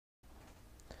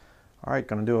All right,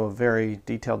 going to do a very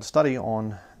detailed study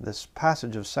on this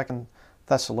passage of 2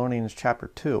 Thessalonians chapter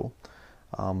 2,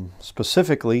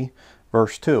 specifically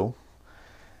verse 2.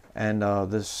 And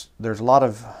there's a lot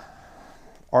of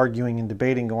arguing and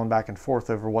debating going back and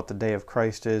forth over what the day of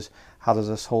Christ is. How does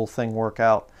this whole thing work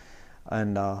out?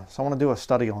 And so I want to do a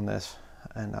study on this.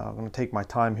 And I'm going to take my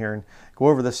time here and go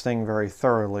over this thing very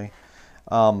thoroughly.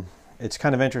 It's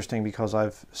kind of interesting because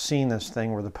I've seen this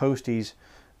thing where the posties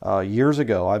years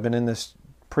ago, I've been in this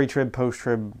pre-trib,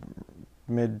 post-trib,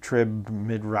 mid-trib,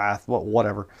 mid-wrath,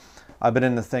 whatever. I've been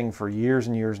in the thing for years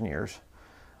and years and years.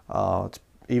 It's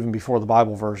even before the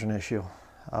Bible version issue,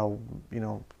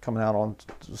 coming out on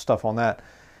stuff on that.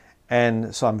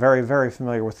 And so I'm very, very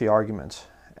familiar with the arguments.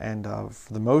 And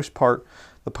for the most part,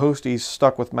 the posties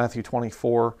stuck with Matthew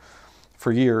 24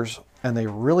 for years, and they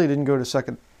really didn't go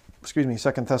to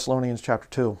 2 Thessalonians chapter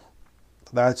 2.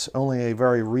 That's only a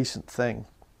very recent thing.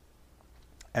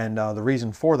 And the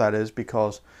reason for that is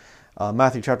because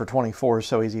Matthew chapter 24 is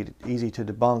so easy to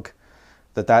debunk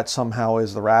that somehow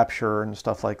is the rapture and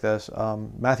stuff like this.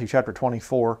 Matthew chapter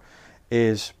 24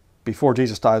 is before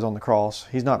Jesus dies on the cross.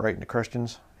 He's not writing to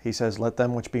Christians. He says, "Let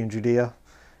them which be in Judea,"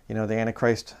 the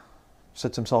Antichrist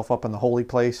sits himself up in the holy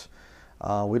place.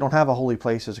 We don't have a holy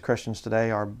place as Christians today.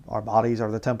 Our bodies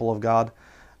are the temple of God.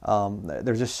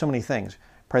 There's just so many things.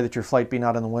 Pray that your flight be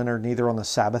not in the winter, neither on the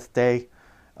Sabbath day.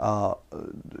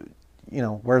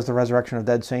 Where's the resurrection of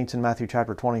dead saints in Matthew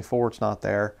chapter 24? It's not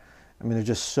there. I mean, there's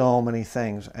just so many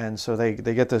things. And so they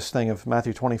get this thing of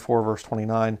Matthew 24, verse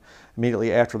 29,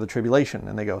 immediately after the tribulation.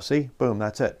 And they go, see, boom,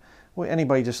 that's it. Well,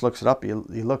 anybody just looks it up. You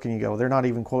look and you go, they're not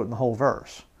even quoting the whole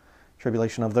verse.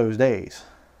 Tribulation of those days.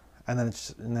 And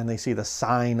then they see the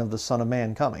sign of the Son of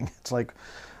Man coming. It's like,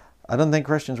 I don't think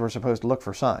Christians were supposed to look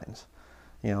for signs.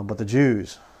 But the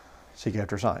Jews seek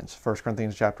after signs. 1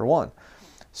 Corinthians chapter 1.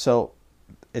 So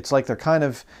it's like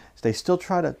they still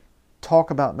try to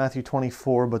talk about Matthew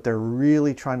 24, but they're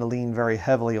really trying to lean very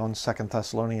heavily on 2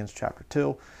 Thessalonians chapter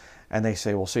 2. And they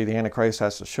say, well, see, the Antichrist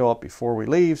has to show up before we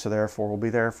leave, so therefore we'll be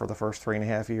there for the first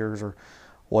 3.5 years or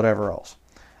whatever else.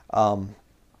 And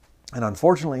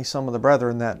unfortunately, some of the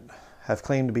brethren that have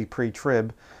claimed to be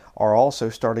pre-trib are also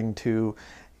starting to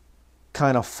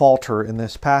kind of falter in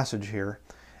this passage here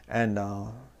and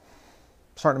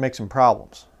starting to make some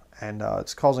problems. And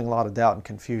it's causing a lot of doubt and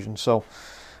confusion. So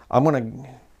I'm going to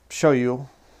show you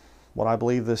what I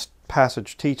believe this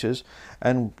passage teaches.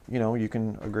 And, you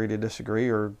can agree to disagree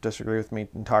or disagree with me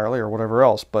entirely or whatever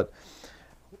else. But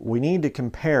we need to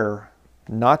compare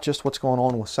not just what's going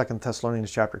on with 2 Thessalonians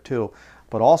chapter 2,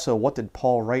 but also what did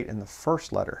Paul write in the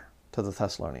first letter to the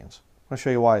Thessalonians. I'm going to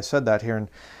show you why I said that here and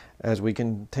as we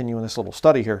continue in this little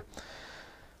study here.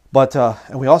 But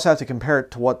and we also have to compare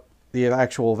it to what the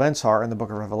actual events are in the book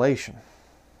of Revelation.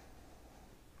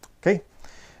 Okay,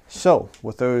 so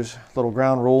with those little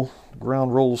ground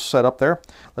rules set up there,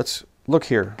 let's look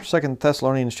here. 2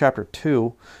 Thessalonians chapter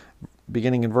 2,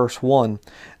 beginning in verse 1.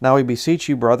 Now we beseech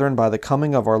you, brethren, by the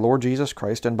coming of our Lord Jesus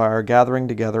Christ and by our gathering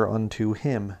together unto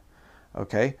him.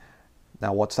 Okay,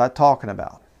 now what's that talking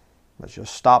about? Let's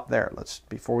just stop there.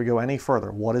 Before we go any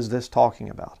further, what is this talking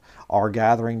about? Our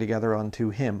gathering together unto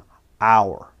him.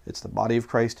 It's the body of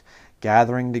Christ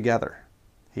gathering together.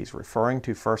 He's referring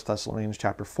to 1 Thessalonians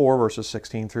chapter 4, verses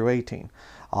 16 through 18.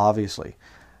 Obviously,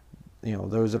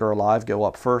 those that are alive go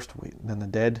up first, then the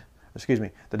dead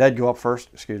go up first,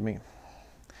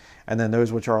 and then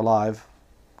those which are alive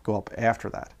go up after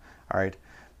that. All right,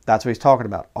 that's what he's talking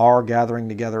about. Our gathering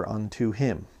together unto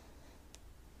him.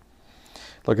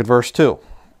 Look at verse 2.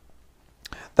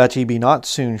 That ye be not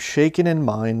soon shaken in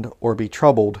mind, or be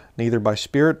troubled, neither by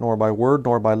spirit, nor by word,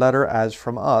 nor by letter, as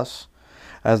from us,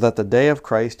 as that the day of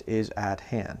Christ is at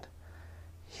hand.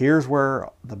 Here's where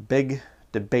the big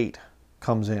debate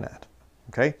comes in at.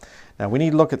 Okay? Now we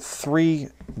need to look at 3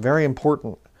 very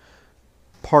important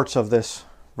parts of this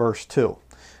verse 2.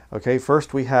 Okay,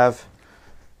 first we have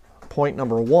point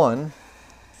number 1.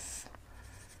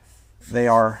 They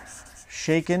are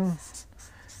shaken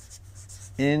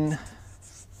in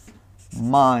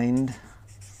mind,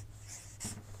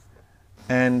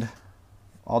 and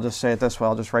I'll just say it this way,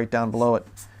 I'll just write down below it,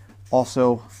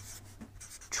 also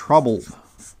troubled.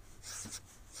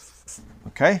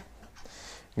 Okay?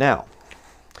 Now,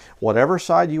 whatever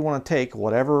side you want to take,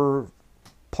 whatever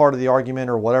part of the argument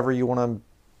or whatever you want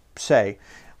to say,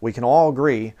 we can all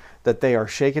agree that they are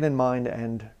shaken in mind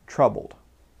and troubled.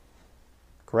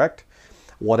 Correct?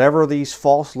 Whatever these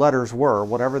false letters were,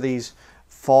 whatever these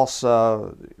false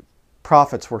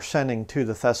prophets were sending to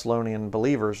the Thessalonian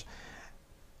believers,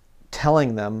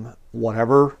 telling them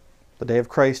whatever the day of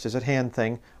Christ is at hand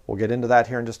thing, We'll get into that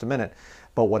here in just a minute.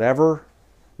 But whatever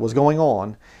was going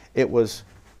on, it was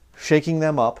shaking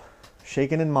them up,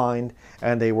 shaken in mind,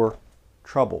 and they were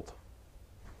troubled.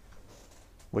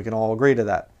 We can all agree to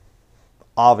that,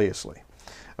 obviously.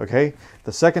 Okay,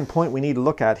 the second point we need to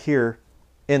look at here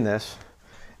in this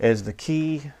is the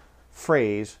key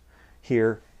phrase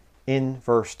here in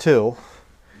verse 2,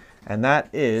 and that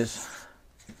is,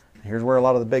 here's where a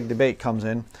lot of the big debate comes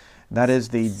in, that is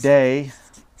the day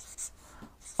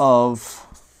of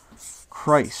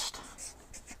Christ.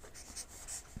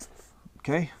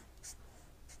 Okay?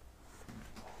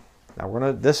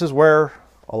 Now this is where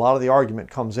a lot of the argument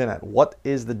comes in at. What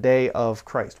is the day of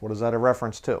Christ? What is that a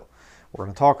reference to? We're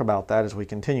going to talk about that as we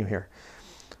continue here.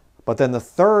 But then the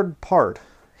third part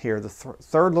here, the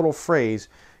third little phrase,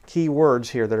 key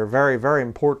words here that are very, very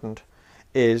important,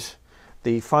 is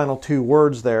the final two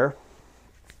words there,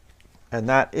 and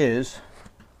that is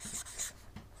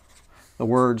the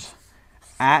words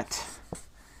at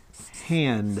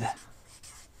hand.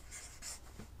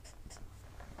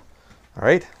 All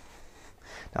right.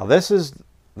 Now this is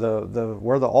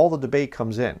where all the debate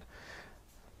comes in.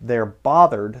 They're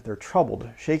bothered, they're troubled,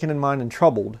 shaken in mind and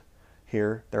troubled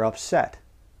here. They're upset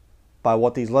by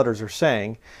what these letters are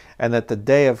saying, and that the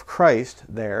day of Christ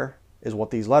there is what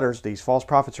these letters, these false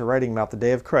prophets are writing about the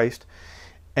day of Christ,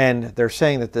 and they're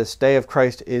saying that this day of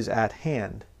Christ is at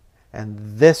hand.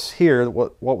 And this here,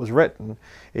 what was written,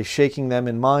 is shaking them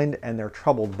in mind, and they're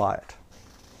troubled by it.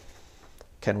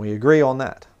 Can we agree on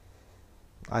that?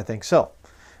 I think so.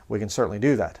 We can certainly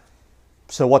do that.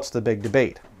 So what's the big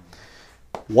debate?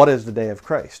 What is the day of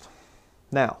Christ?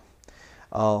 Now,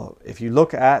 if you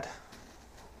look at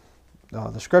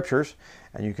the Scriptures,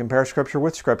 and you compare Scripture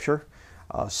with Scripture,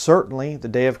 certainly the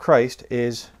day of Christ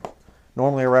is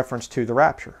normally a reference to the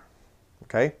rapture.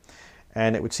 Okay?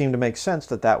 And it would seem to make sense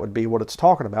that that would be what it's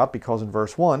talking about, because in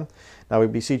verse 1, now we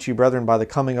beseech you, brethren, by the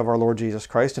coming of our Lord Jesus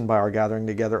Christ, and by our gathering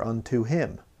together unto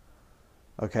him.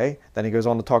 Okay? Then he goes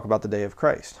on to talk about the day of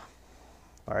Christ.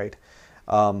 All right?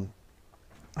 And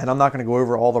I'm not going to go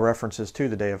over all the references to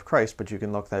the day of Christ, but you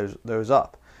can look those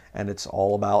up. And it's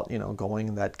all about,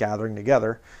 going, that gathering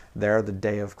together there, the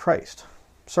day of Christ.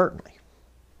 Certainly.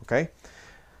 Okay?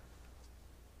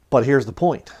 But here's the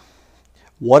point.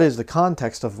 What is the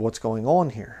context of what's going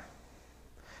on here?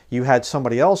 You had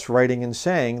somebody else writing and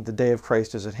saying the day of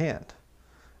Christ is at hand.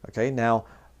 Okay, now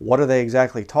what are they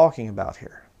exactly talking about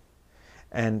here?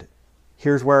 And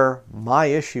here's where my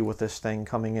issue with this thing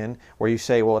coming in, where you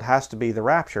say, well, it has to be the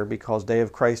rapture, because day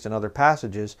of Christ in other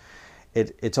passages,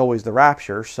 it's always the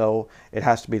rapture, so it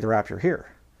has to be the rapture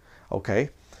here. Okay,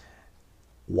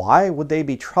 why would they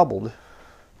be troubled,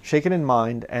 shaken in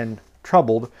mind and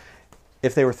troubled,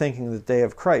 if they were thinking the day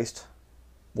of Christ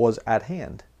was at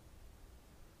hand?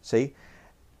 See,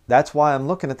 that's why I'm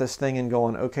looking at this thing and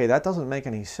going, okay, that doesn't make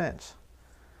any sense.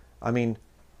 I mean,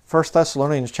 1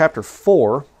 Thessalonians chapter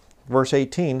 4, verse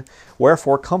 18,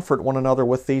 wherefore comfort one another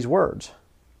with these words.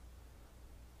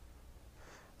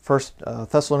 1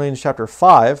 Thessalonians chapter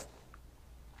 5,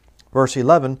 verse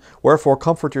 11, wherefore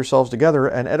comfort yourselves together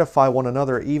and edify one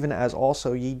another, even as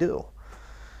also ye do.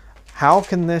 How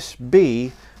can this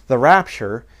be the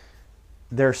rapture?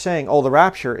 They're saying, oh, the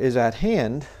rapture is at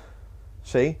hand.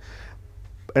 See?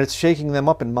 And it's shaking them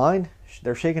up in mind.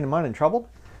 They're shaken in mind and troubled.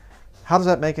 How does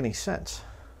that make any sense?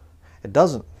 It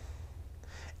doesn't.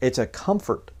 It's a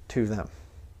comfort to them.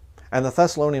 And the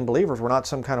Thessalonian believers were not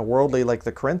some kind of worldly like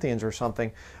the Corinthians or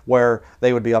something, where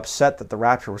they would be upset that the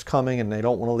rapture was coming and they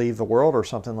don't want to leave the world or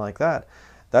something like that.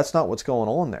 That's not what's going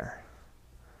on there.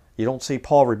 You don't see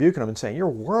Paul rebuking them and saying, you're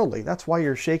worldly. That's why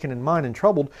you're shaken in mind and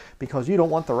troubled, because you don't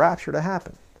want the rapture to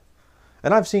happen.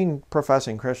 And I've seen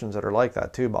professing Christians that are like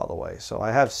that too, by the way. So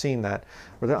I have seen that,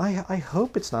 where I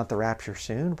hope it's not the rapture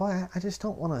soon. Boy, I just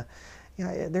don't want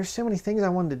to, there's so many things I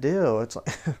wanted to do. It's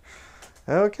like,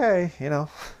 okay,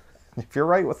 if you're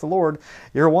right with the Lord,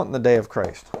 you're wanting the day of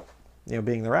Christ,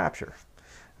 being the rapture.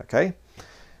 Okay?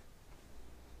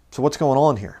 So what's going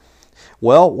on here?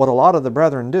 Well, what a lot of the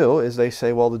brethren do is they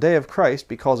say, well, the day of Christ,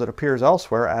 because it appears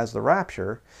elsewhere as the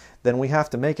rapture, then we have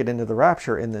to make it into the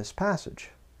rapture in this passage.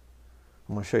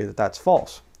 I'm going to show you that that's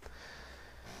false.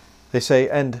 They say,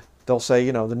 and they'll say,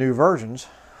 the new versions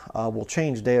will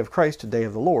change day of Christ to day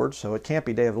of the Lord, so it can't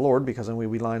be day of the Lord, because then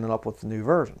we line it up with the new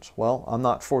versions. Well, I'm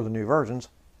not for the new versions,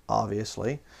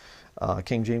 obviously.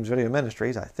 King James Video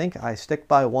Ministries, I think I stick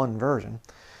by one version.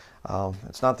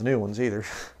 It's not the new ones either.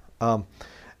 You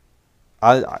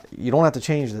don't have to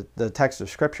change the text of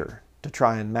Scripture to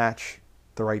try and match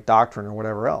the right doctrine or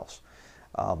whatever else.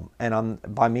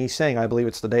 And by me saying I believe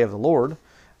it's the day of the Lord,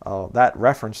 that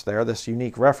reference there, this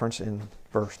unique reference in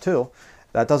verse 2,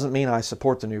 That doesn't mean I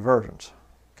support the new versions.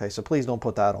 Okay, so please don't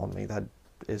put that on me. That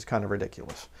is kind of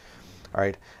ridiculous. All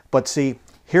right, but see,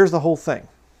 here's the whole thing.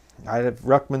 I have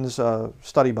Ruckman's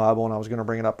study Bible, and I was going to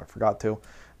bring it up. I forgot to.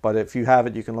 But if you have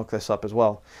it, you can look this up as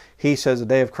well. He says the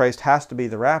day of Christ has to be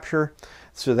the rapture,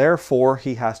 so therefore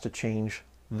he has to change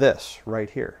this right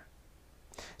here.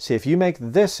 See, if you make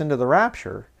this into the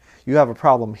rapture, you have a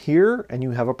problem here and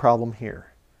you have a problem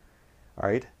here. All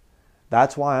right?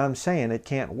 That's why I'm saying it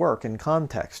can't work in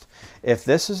context. If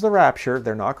this is the rapture,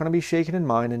 they're not going to be shaken in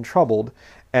mind and troubled,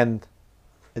 and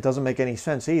it doesn't make any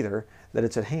sense either that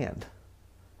it's at hand.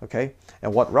 Okay?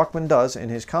 And what Ruckman does in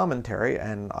his commentary,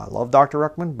 and I love Dr.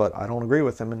 Ruckman, but I don't agree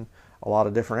with him in a lot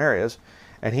of different areas,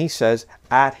 and he says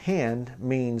at hand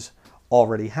means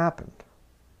already happened.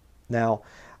 Now,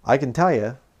 I can tell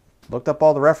you, looked up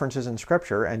all the references in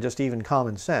Scripture and just even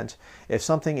common sense, if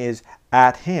something is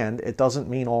at hand, it doesn't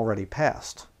mean already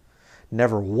past.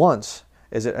 Never once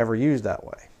is it ever used that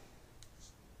way.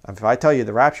 If I tell you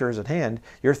the rapture is at hand,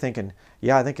 you're thinking,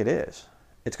 yeah, I think it is.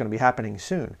 It's going to be happening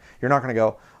soon. You're not going to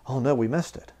go, oh no, we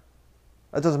missed it.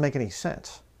 That doesn't make any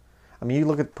sense. I mean, you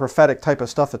look at prophetic type of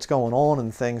stuff that's going on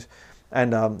and things,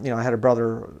 and I had a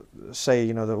brother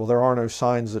say, that, well, there are no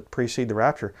signs that precede the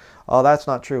rapture. Oh, that's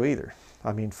not true either.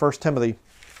 I mean, 1 Timothy,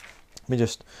 let me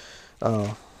just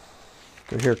go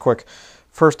here quick.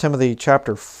 1 Timothy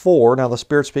chapter 4, now the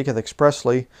Spirit speaketh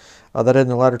expressly that in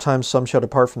the latter times some shall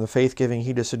depart from the faith, giving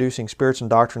heed to seducing spirits and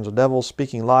doctrines of devils,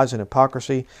 speaking lies and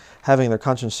hypocrisy, having their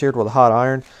conscience seared with a hot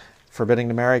iron, forbidding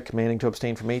to marry, commanding to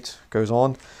abstain from meats. Goes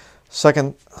on.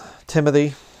 2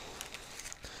 Timothy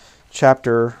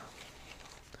chapter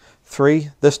 3,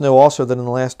 this know also that in the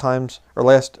last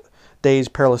days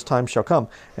perilous times shall come.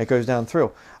 And it goes down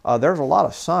through. There's a lot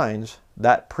of signs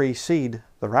that precede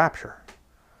the rapture.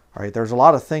 All right, there's a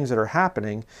lot of things that are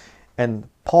happening, and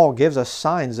Paul gives us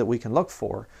signs that we can look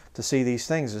for to see these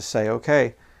things, to say,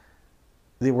 okay,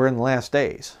 we're in the last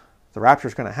days. The rapture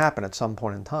is going to happen at some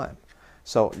point in time.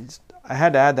 So I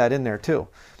had to add that in there too.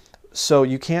 So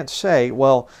you can't say,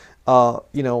 well,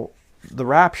 the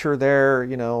rapture there,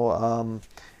 that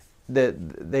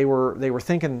they were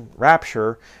thinking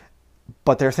rapture,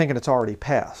 but they're thinking it's already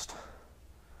passed.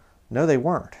 No, they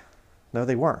weren't. No,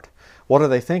 they weren't. What are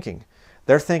they thinking?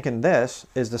 They're thinking this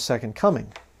is the second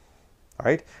coming. All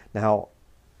right? Now,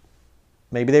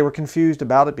 maybe they were confused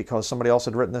about it because somebody else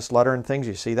had written this letter and things.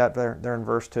 You see that there in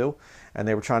verse 2. And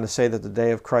they were trying to say that the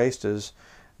day of Christ is,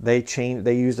 they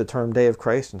used the term day of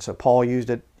Christ, and so Paul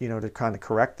used it, to kind of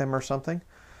correct them or something.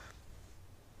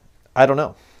 I don't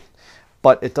know.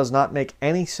 But it does not make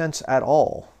any sense at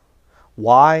all.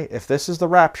 Why, if this is the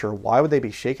rapture, why would they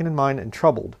be shaken in mind and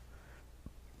troubled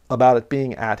about it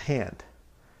being at hand?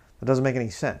 It doesn't make any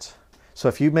sense. So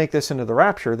if you make this into the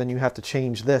rapture, then you have to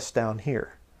change this down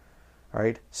here. All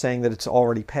right? Saying that it's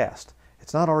already passed.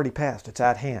 It's not already passed. It's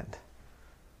at hand.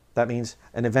 That means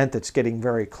an event that's getting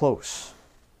very close.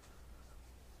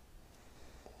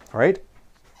 All right?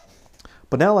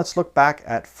 But now let's look back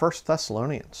at 1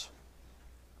 Thessalonians.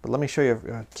 But let me show you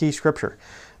a key scripture.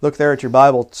 Look there at your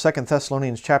Bible, 2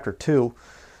 Thessalonians chapter 2.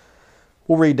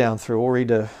 We'll read down through. We'll read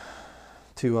to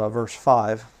verse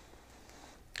 5.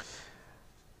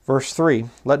 Verse 3,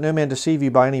 let no man deceive you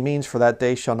by any means, for that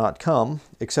day shall not come,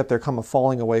 except there come a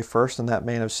falling away first, and that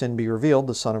man of sin be revealed,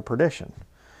 the son of perdition,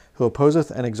 who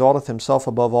opposeth and exalteth himself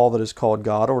above all that is called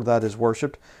God, or that is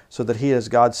worshipped, so that he as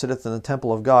God sitteth in the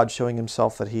temple of God, showing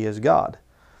himself that he is God.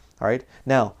 All right,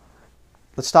 now,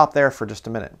 let's stop there for just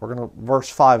a minute. Verse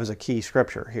 5 is a key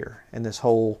scripture here in this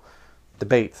whole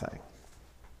debate thing.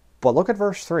 But look at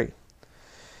verse 3.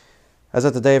 As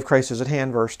that the day of Christ is at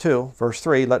hand, verse 2. Verse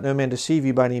 3, let no man deceive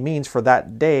you by any means, for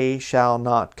that day shall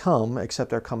not come,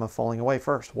 except there come a falling away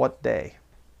first. What day?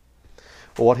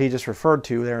 Well, what he just referred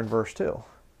to there in verse 2,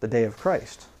 the day of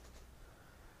Christ.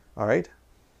 All right?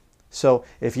 So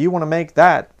if you want to make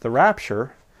that the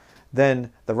rapture,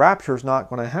 then the rapture is not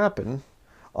going to happen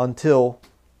until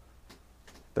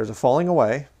there's a falling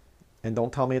away. And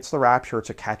don't tell me it's the rapture, it's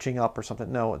a catching up or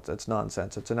something. No, it's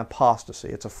nonsense. It's an apostasy.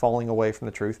 It's a falling away from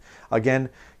the truth.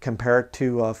 Again, compare it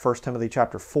to 1 Timothy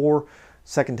chapter 4,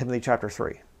 2 Timothy chapter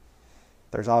 3.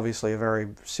 There's obviously a very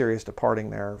serious departing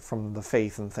there from the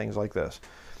faith and things like this.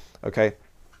 Okay?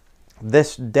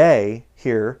 This day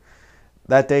here,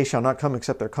 that day shall not come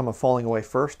except there come a falling away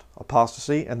first,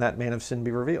 apostasy, and that man of sin be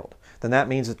revealed. Then that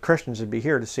means that Christians would be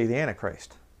here to see the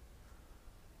Antichrist.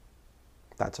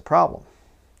 That's a problem.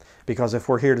 Because if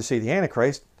we're here to see the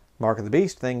Antichrist, mark of the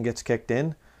beast thing gets kicked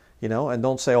in, and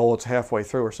don't say, oh, it's halfway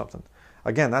through or something.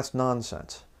 Again, that's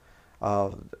nonsense.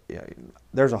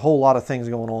 There's a whole lot of things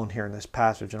going on here in this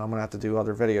passage, and I'm going to have to do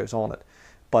other videos on it.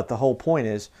 But the whole point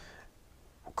is,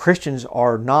 Christians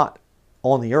are not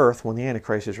on the earth when the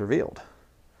Antichrist is revealed.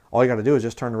 All you got to do is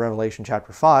just turn to Revelation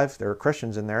chapter 5. There are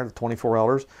Christians in there, the 24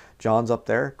 elders. John's up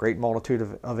there, great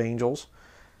multitude of angels.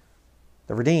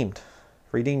 The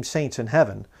redeemed saints in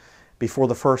heaven before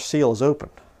the first seal is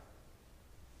opened.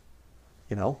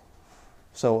 You know?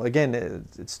 So again,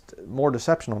 it's more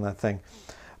deception on that thing.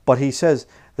 But he says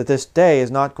that this day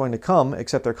is not going to come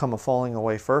except there come a falling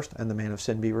away first and the man of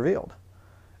sin be revealed.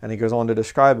 And he goes on to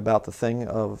describe about the thing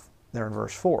of there in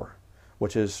verse 4,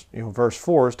 which is, verse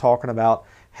 4 is talking about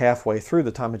halfway through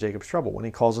the time of Jacob's trouble, when he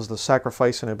causes the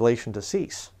sacrifice and oblation to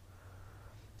cease.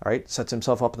 All right, sets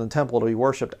himself up in the temple to be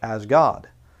worshipped as God.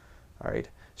 All right,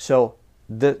 so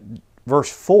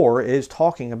verse 4 is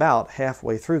talking about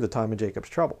halfway through the time of Jacob's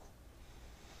trouble.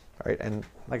 All right, and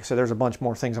like I said, there's a bunch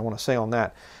more things I want to say on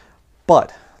that.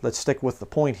 But let's stick with the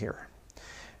point here.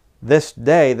 This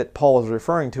day that Paul is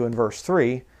referring to in verse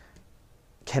 3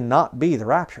 cannot be the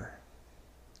rapture.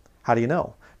 How do you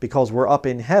know? Because we're up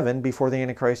in heaven before the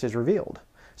Antichrist is revealed.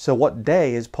 So what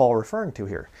day is Paul referring to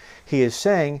here? He is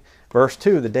saying, verse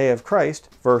 2, the day of Christ.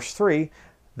 Verse 3,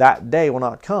 that day will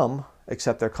not come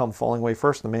except there come falling away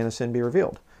first and the man of sin be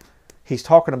revealed. He's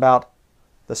talking about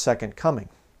the second coming.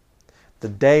 The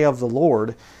day of the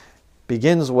Lord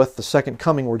begins with the second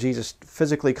coming, where Jesus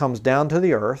physically comes down to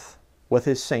the earth with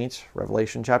his saints,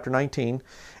 Revelation chapter 19,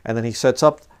 and then he sets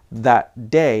up that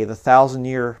day, the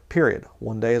 1,000-year period.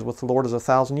 One day is with the Lord as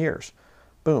 1,000 years.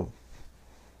 Boom.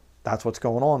 That's what's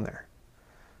going on there.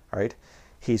 All right?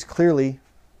 He's clearly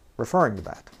referring to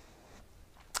that.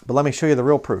 But let me show you the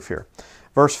real proof here.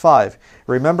 Verse 5,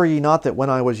 remember ye not that when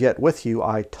I was yet with you,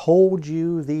 I told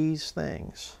you these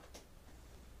things.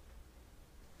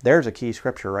 There's a key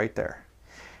scripture right there.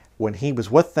 When he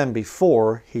was with them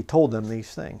before, he told them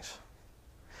these things.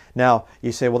 Now,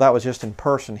 you say, well, that was just in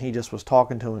person. He just was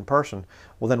talking to him in person.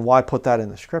 Well, then why put that in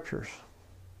the scriptures?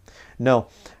 No,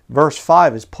 verse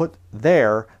 5 is put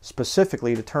there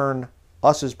specifically to turn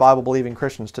us as Bible-believing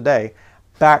Christians today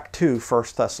back to 1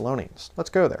 Thessalonians. Let's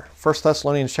go there. 1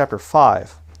 Thessalonians chapter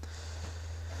 5.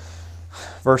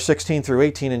 Verse 16 through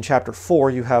 18 in chapter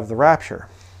 4, you have the rapture.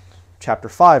 Chapter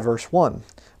 5, verse 1.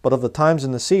 But of the times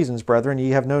and the seasons, brethren, ye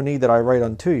have no need that I write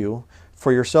unto you,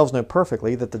 for yourselves know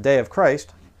perfectly that the day of Christ...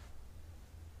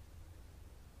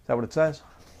 Is that what it says?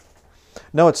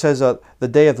 No, it says, the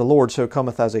day of the Lord so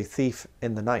cometh as a thief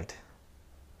in the night.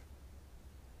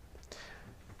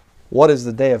 What is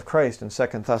the day of Christ in 2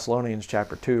 Thessalonians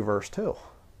chapter 2, verse 2?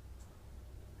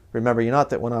 Remember ye not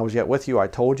that when I was yet with you, I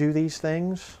told you these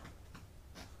things?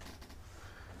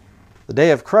 The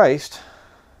day of Christ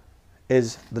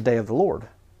is the day of the Lord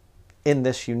in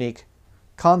this unique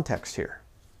context here.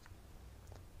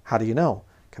 How do you know?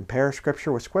 Compare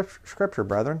Scripture with Scripture,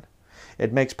 brethren.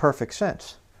 It makes perfect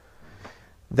sense.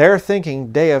 They're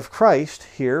thinking day of Christ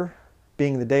here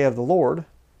being the day of the Lord,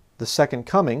 the second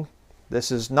coming.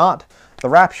 This is not the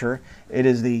rapture. It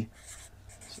is the,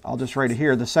 I'll just write it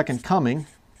here, the second coming.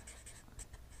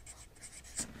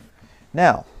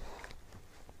 Now,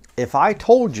 if I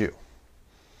told you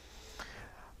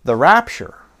the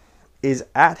rapture is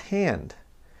at hand,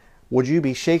 would you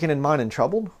be shaken in mind and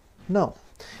troubled? No.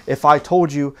 If I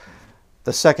told you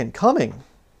the second coming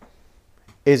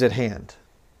is at hand,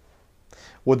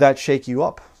 would that shake you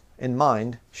up in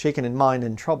mind, shaken in mind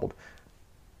and troubled?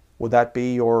 Would that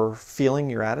be your feeling,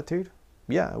 your attitude?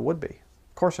 Yeah, it would be.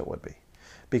 Of course it would be.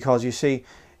 Because you see,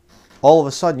 all of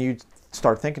a sudden you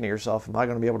start thinking to yourself, am I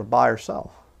going to be able to buy or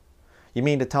sell? You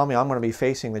mean to tell me I'm going to be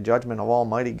facing the judgment of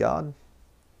Almighty God?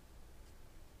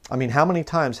 I mean, how many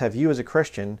times have you as a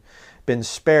Christian been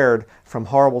spared from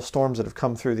horrible storms that have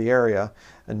come through the area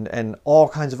and all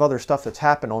kinds of other stuff that's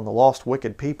happened on the lost,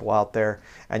 wicked people out there,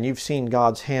 and you've seen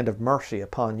God's hand of mercy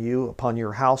upon you, upon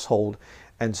your household,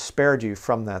 and spared you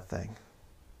from that thing?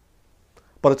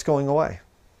 But it's going away.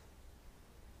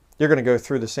 You're going to go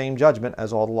through the same judgment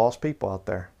as all the lost people out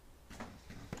there.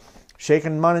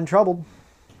 Shaken in mind and troubled.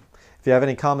 If you have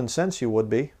any common sense, you would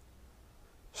be.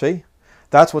 See?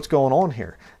 That's what's going on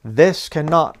here. This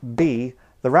cannot be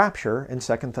the rapture in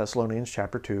 2 Thessalonians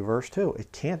chapter 2, verse 2.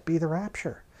 It can't be the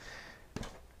rapture.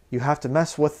 You have to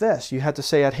mess with this. You have to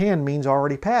say at hand means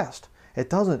already past. It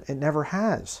doesn't. It never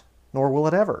has. Nor will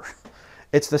it ever.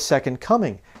 It's the second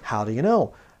coming. How do you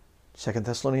know? 2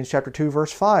 Thessalonians chapter 2,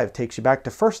 verse 5 takes you back to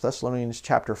 1 Thessalonians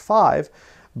chapter 5,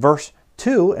 verse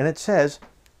 2, and it says,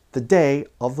 the day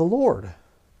of the Lord.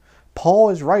 Paul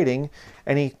is writing,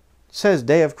 and he says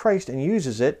day of Christ and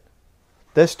uses it,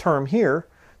 this term here,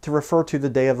 to refer to the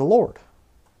day of the Lord.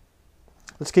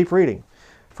 Let's keep reading.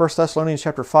 1 Thessalonians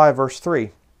chapter 5, verse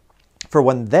 3. For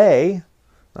when they,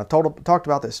 I've talked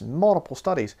about this in multiple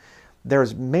studies.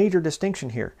 There's major distinction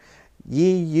here.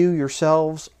 Ye, you,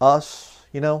 yourselves, us,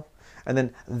 and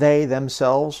then they,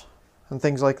 themselves, and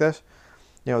things like this.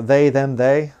 They, them,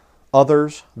 they,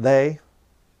 others, they,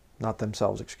 not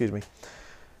themselves, excuse me.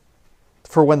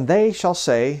 For when they shall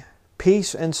say,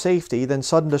 peace and safety, then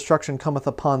sudden destruction cometh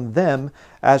upon them,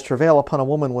 as travail upon a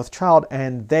woman with child,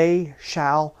 and they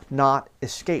shall not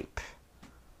escape.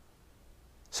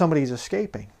 Somebody's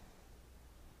escaping.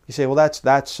 You say, well,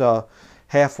 that's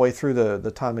halfway through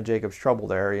the time of Jacob's trouble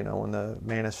there, when the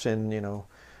man of sin,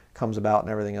 comes about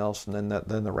and everything else, and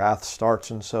then the wrath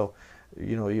starts, and so,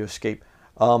 you escape.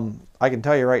 I can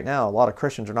tell you right now, a lot of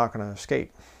Christians are not going to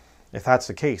escape, if that's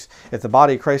the case. If the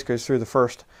body of Christ goes through the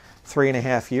first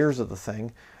 3.5 years of the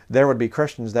thing, there would be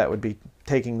Christians that would be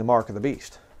taking the mark of the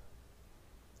beast.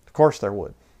 Of course there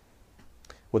would.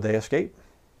 Would they escape?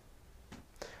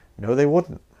 No, they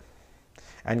wouldn't.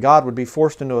 And God would be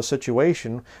forced into a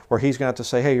situation where he's going to have to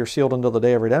say, hey, you're sealed until the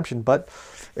day of redemption, but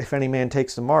if any man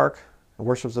takes the mark and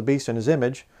worships the beast in his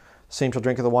image, the same shall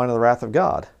drink of the wine of the wrath of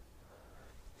God.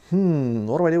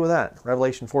 What do I do with that?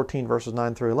 Revelation 14, verses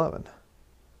 9 through 11.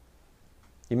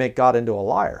 You make God into a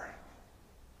liar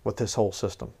with this whole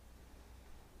system.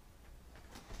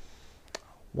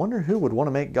 Wonder who would want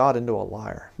to make God into a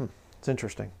liar. It's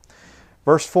interesting.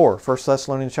 Verse 4, 1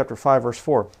 Thessalonians chapter 5, verse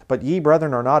 4. But ye,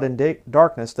 brethren, are not in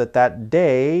darkness, that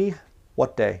day,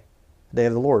 what day? The day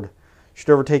of the Lord, should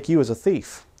overtake you as a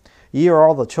thief. Ye are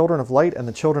all the children of light and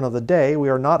the children of the day. We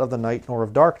are not of the night nor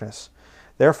of darkness.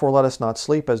 Therefore let us not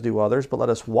sleep as do others, but let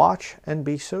us watch and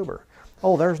be sober.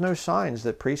 Oh, there's no signs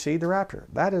that precede the rapture.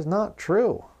 That is not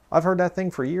true. I've heard that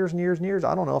thing for years and years and years.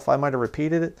 I don't know if I might have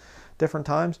repeated it different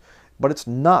times, but it's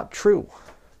not true.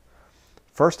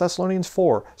 1 Thessalonians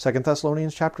 4, 2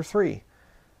 Thessalonians chapter 3,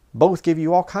 both give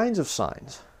you all kinds of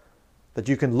signs that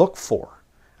you can look for.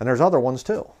 And there's other ones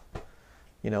too.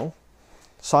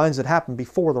 Signs that happen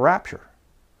before the rapture.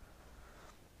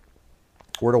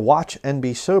 We're to watch and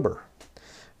be sober.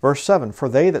 Verse 7, for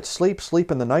they that sleep,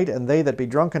 sleep in the night, and they that be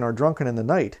drunken are drunken in the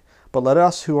night. But let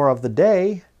us who are of the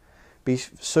day be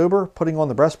sober, putting on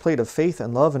the breastplate of faith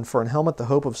and love, and for an helmet the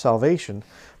hope of salvation.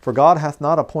 For God hath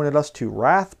not appointed us to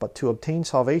wrath, but to obtain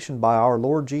salvation by our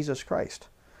Lord Jesus Christ,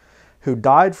 who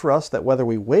died for us, that whether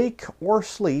we wake or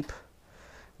sleep,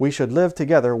 we should live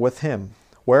together with him.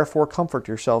 Wherefore comfort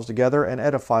yourselves together, and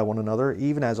edify one another,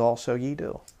 even as also ye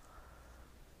do.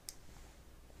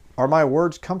 Are my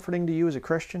words comforting to you as a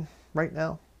Christian right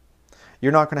now?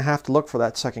 You're not going to have to look for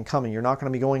that second coming. You're not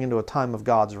going to be going into a time of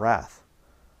God's wrath.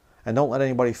 And don't let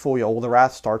anybody fool you. Oh, the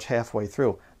wrath starts halfway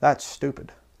through. That's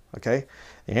stupid. Okay?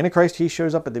 The Antichrist, he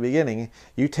shows up at the beginning.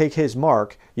 You take his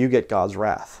mark, you get God's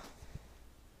wrath.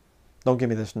 Don't give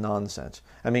me this nonsense.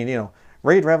 I mean,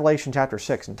 read Revelation chapter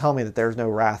 6 and tell me that there's no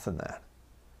wrath in that.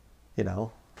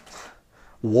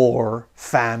 War,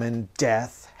 famine,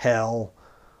 death, hell,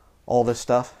 all this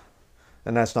stuff.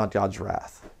 And that's not God's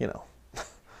wrath,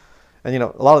 And, a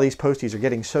lot of these posties are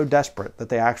getting so desperate that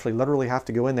they actually literally have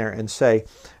to go in there and say,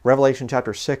 Revelation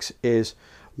chapter 6 is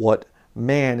what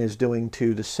man is doing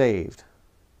to the saved.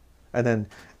 And then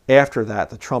after that,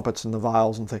 the trumpets and the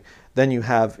vials and things. Then you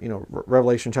have,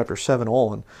 Revelation chapter 7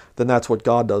 on. Then that's what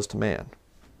God does to man.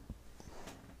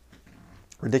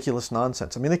 Ridiculous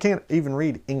nonsense. I mean, they can't even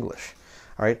read English.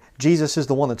 All right? Jesus is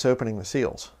the one that's opening the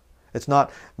seals. It's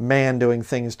not man doing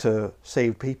things to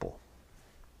save people.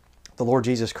 The Lord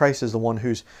Jesus Christ is the one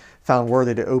who's found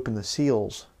worthy to open the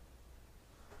seals.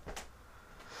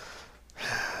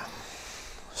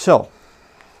 So,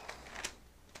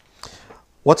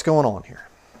 what's going on here?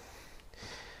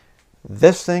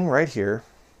 This thing right here,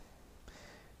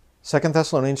 2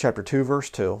 Thessalonians chapter 2, verse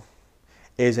 2,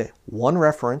 is one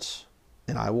reference,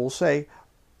 and I will say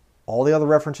all the other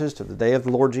references to the day of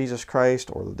the Lord Jesus Christ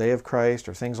or the day of Christ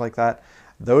or things like that,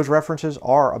 those references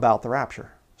are about the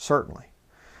rapture, certainly.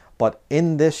 But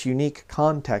in this unique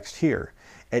context here,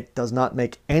 it does not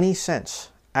make any sense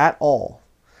at all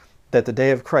that the day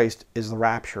of Christ is the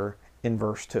rapture in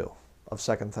verse 2 of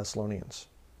 2 Thessalonians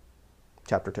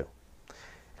chapter 2. It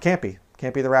can't be.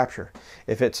 Can't be the rapture.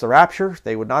 If it's the rapture,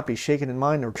 they would not be shaken in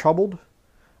mind or troubled,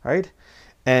 right?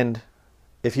 And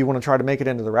if you want to try to make it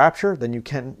into the rapture, then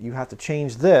you have to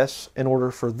change this in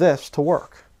order for this to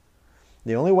work.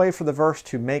 The only way for the verse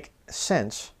to make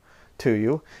sense to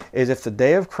you is if the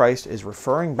day of Christ is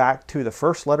referring back to the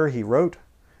first letter he wrote,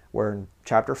 where in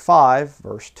chapter 5,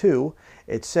 verse 2,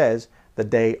 it says the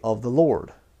day of the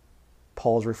Lord.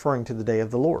 Paul is referring to the day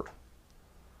of the Lord.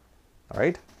 All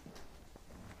right?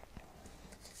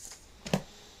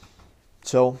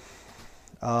 So,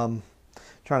 trying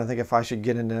trying to think if I should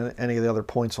get into any of the other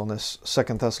points on this 2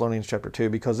 Thessalonians chapter 2,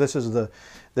 because this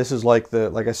is like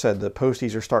I said, the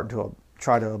posties are starting to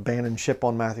try to abandon ship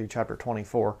on Matthew chapter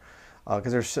 24,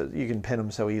 because you can pin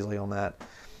them so easily on that.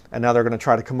 And now they're going to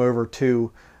try to come over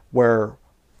to where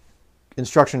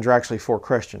instructions are actually for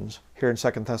Christians here in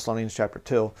 2 Thessalonians chapter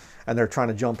 2, and they're trying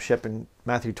to jump ship in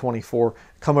Matthew 24,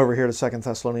 come over here to 2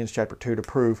 Thessalonians chapter 2 to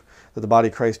prove that the body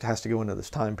of Christ has to go into this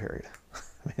time period.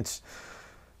 I mean, it's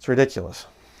ridiculous.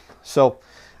 So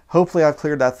hopefully I've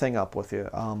cleared that thing up with you.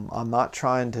 I'm not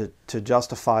trying to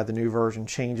justify the New Version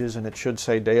changes, and it should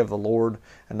say Day of the Lord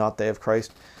and not Day of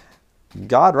Christ.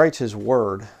 God writes His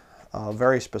Word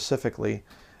very specifically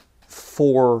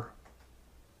for,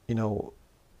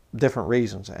 different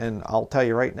reasons. And I'll tell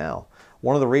you right now,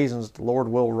 one of the reasons the Lord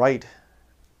will write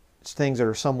things that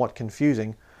are somewhat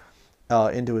confusing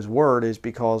into His Word is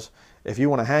because if you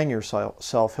want to hang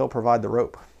yourself, He'll provide the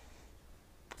rope.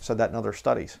 I've said that in other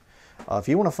studies. If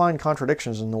you want to find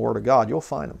contradictions in the Word of God, you'll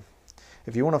find them.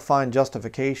 If you want to find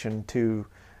justification to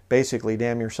basically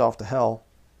damn yourself to hell,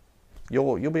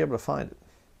 you'll be able to find it.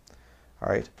 All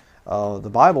right. The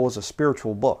Bible is a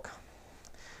spiritual book,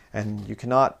 and you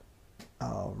cannot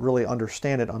really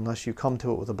understand it unless you come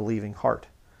to it with a believing heart.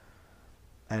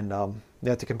 And you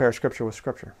have to compare Scripture with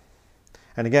Scripture.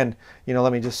 And again,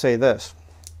 let me just say this.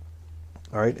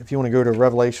 All right, if you want to go to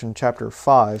Revelation chapter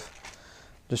 5,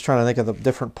 just trying to think of the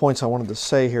different points I wanted to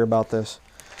say here about this.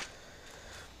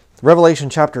 Revelation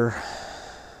chapter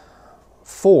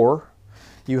 4,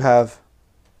 you have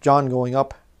John going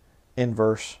up in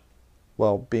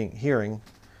hearing,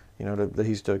 that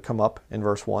he's to come up in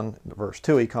verse 1. Verse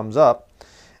 2, he comes up,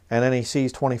 and then he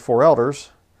sees 24 elders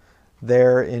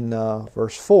there in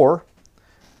verse 4.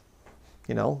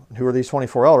 Who are these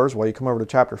 24 elders? Well, you come over to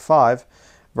chapter 5,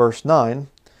 verse 9,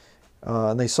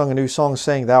 and they sung a new song,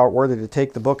 saying, Thou art worthy to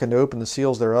take the book and to open the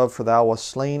seals thereof, for thou wast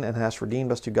slain and hast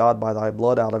redeemed us to God by thy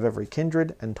blood out of every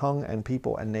kindred and tongue and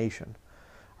people and nation.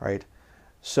 All right.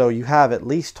 So you have at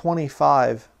least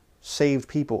 25 saved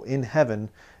people in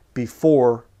heaven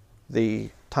before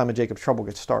the time of Jacob's trouble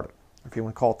gets started. If you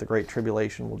want to call it the Great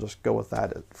Tribulation, we'll just go with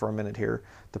that for a minute here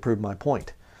to prove my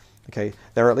point. Okay,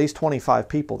 there are at least 25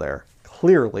 people there,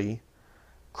 clearly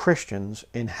Christians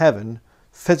in heaven,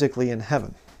 physically in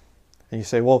heaven. And you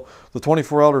say, well, the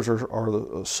 24 elders are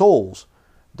the souls.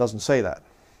 It doesn't say that.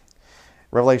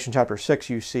 Revelation chapter 6,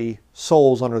 you see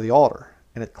souls under the altar,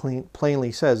 and it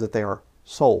plainly says that they are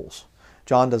souls.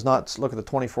 John does not look at the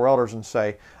 24 elders and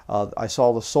say, I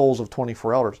saw the souls of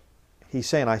 24 elders. He's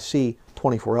saying, I see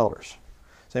 24 elders.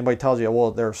 So anybody tells you,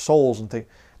 well, they're souls, and they're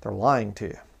lying to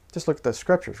you. Just look at the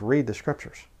Scriptures. Read the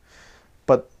Scriptures.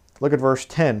 But look at verse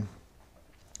 10.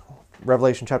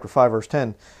 Revelation chapter 5, verse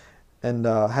 10. And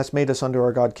hast made us unto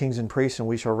our God kings and priests, and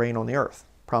we shall reign on the earth.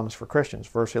 Promise for Christians.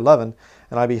 Verse 11.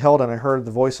 And I beheld, and I heard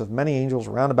the voice of many angels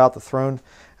round about the throne,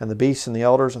 and the beasts and the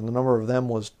elders, and the number of them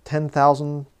was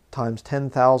 10,000 times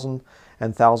 10,000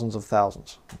 and thousands of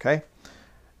thousands. Okay?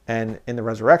 And in the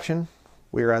resurrection,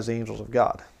 we are as the angels of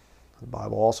God. The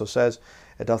Bible also says,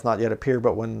 it doth not yet appear,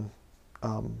 but when,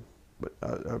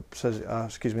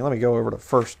 excuse me, let me go over to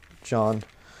 1 John.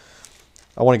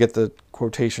 I want to get the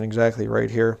quotation exactly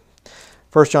right here.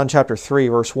 1 John chapter 3,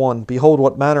 verse 1, Behold,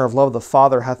 what manner of love the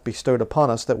Father hath bestowed upon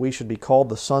us, that we should be called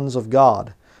the sons of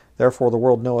God. Therefore the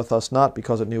world knoweth us not,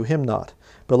 because it knew him not.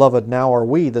 Beloved, now are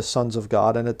we the sons of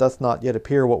God, and it doth not yet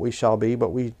appear what we shall be,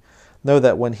 but we know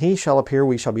that when he shall appear,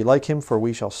 we shall be like him, for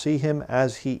we shall see him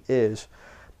as he is.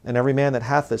 And every man that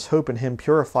hath this hope in him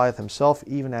purifieth himself,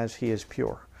 even as he is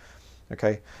pure.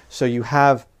 Okay, so you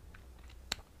have,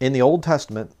 in the Old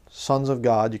Testament, sons of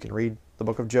God. You can read the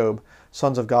book of Job.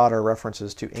 Sons of God are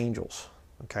references to angels.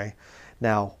 Okay,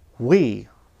 now we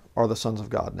are the sons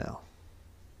of God now.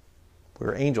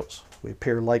 We're angels. We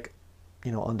appear like,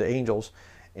 unto angels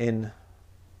in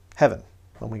heaven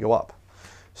when we go up.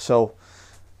 So,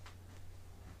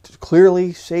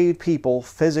 clearly saved people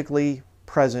physically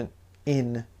present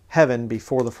in heaven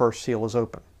before the first seal is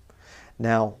open.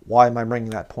 Now, why am I bringing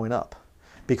that point up?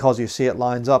 Because you see it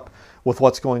lines up with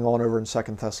what's going on over in 2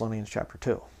 Thessalonians chapter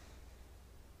 2.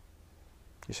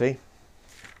 You see?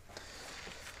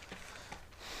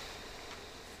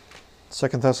 2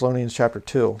 Thessalonians chapter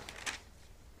 2.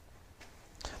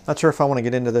 Not sure if I want to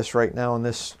get into this right now in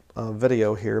this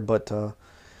video here, but 2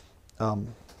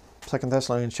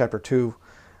 Thessalonians chapter 2,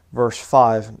 verse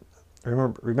 5.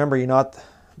 Remember ye not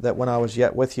that when I was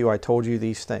yet with you, I told you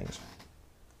these things.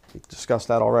 We discussed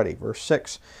that already. Verse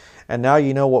 6. And now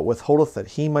ye know what withholdeth, that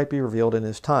he might be revealed in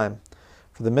his time.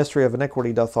 For the mystery of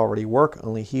iniquity doth already work,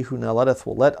 only he who now letteth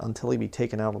will let until he be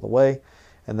taken out of the way.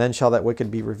 And then shall that wicked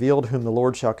be revealed, whom the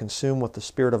Lord shall consume with the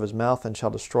spirit of his mouth, and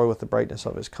shall destroy with the brightness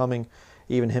of his coming,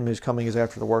 even him whose coming is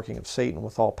after the working of Satan,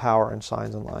 with all power and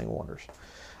signs and lying wonders.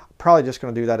 Probably just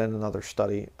going to do that in another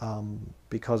study,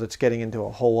 because it's getting into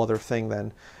a whole other thing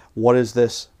then. What is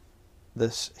this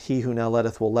he who now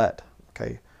letteth will let?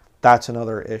 Okay, that's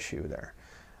another issue there.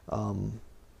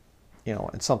 You know,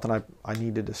 it's something I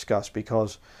need to discuss,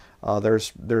 because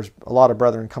there's a lot of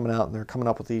brethren coming out and they're coming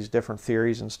up with these different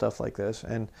theories and stuff like this,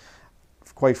 and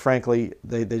quite frankly,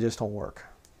 they just don't work.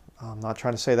 I'm not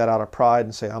trying to say that out of pride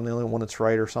and say I'm the only one that's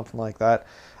right or something like that.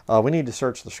 We need to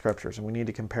search the scriptures, and we need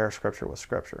to compare scripture with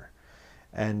scripture.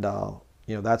 And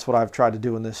you know, that's what I've tried to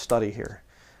do in this study here.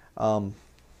 2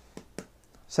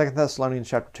 Thessalonians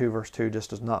chapter 2 verse 2 just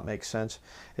does not make sense.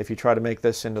 If you try to make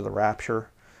this into the rapture,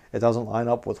 it doesn't line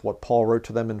up with what Paul wrote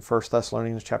to them in 1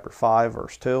 Thessalonians chapter 5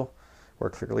 verse 2, where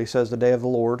it clearly says the day of the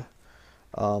Lord.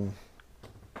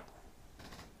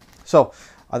 So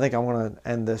I think I'm going to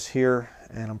end this here,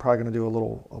 and I'm probably going to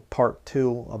do a part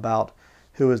 2 about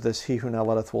who is this he who now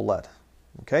letteth will let.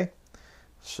 Okay?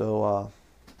 So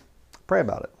pray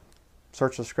about it.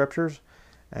 Search the scriptures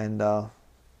and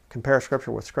compare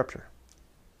scripture with scripture.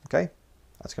 Okay?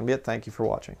 That's going to be it. Thank you for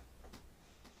watching.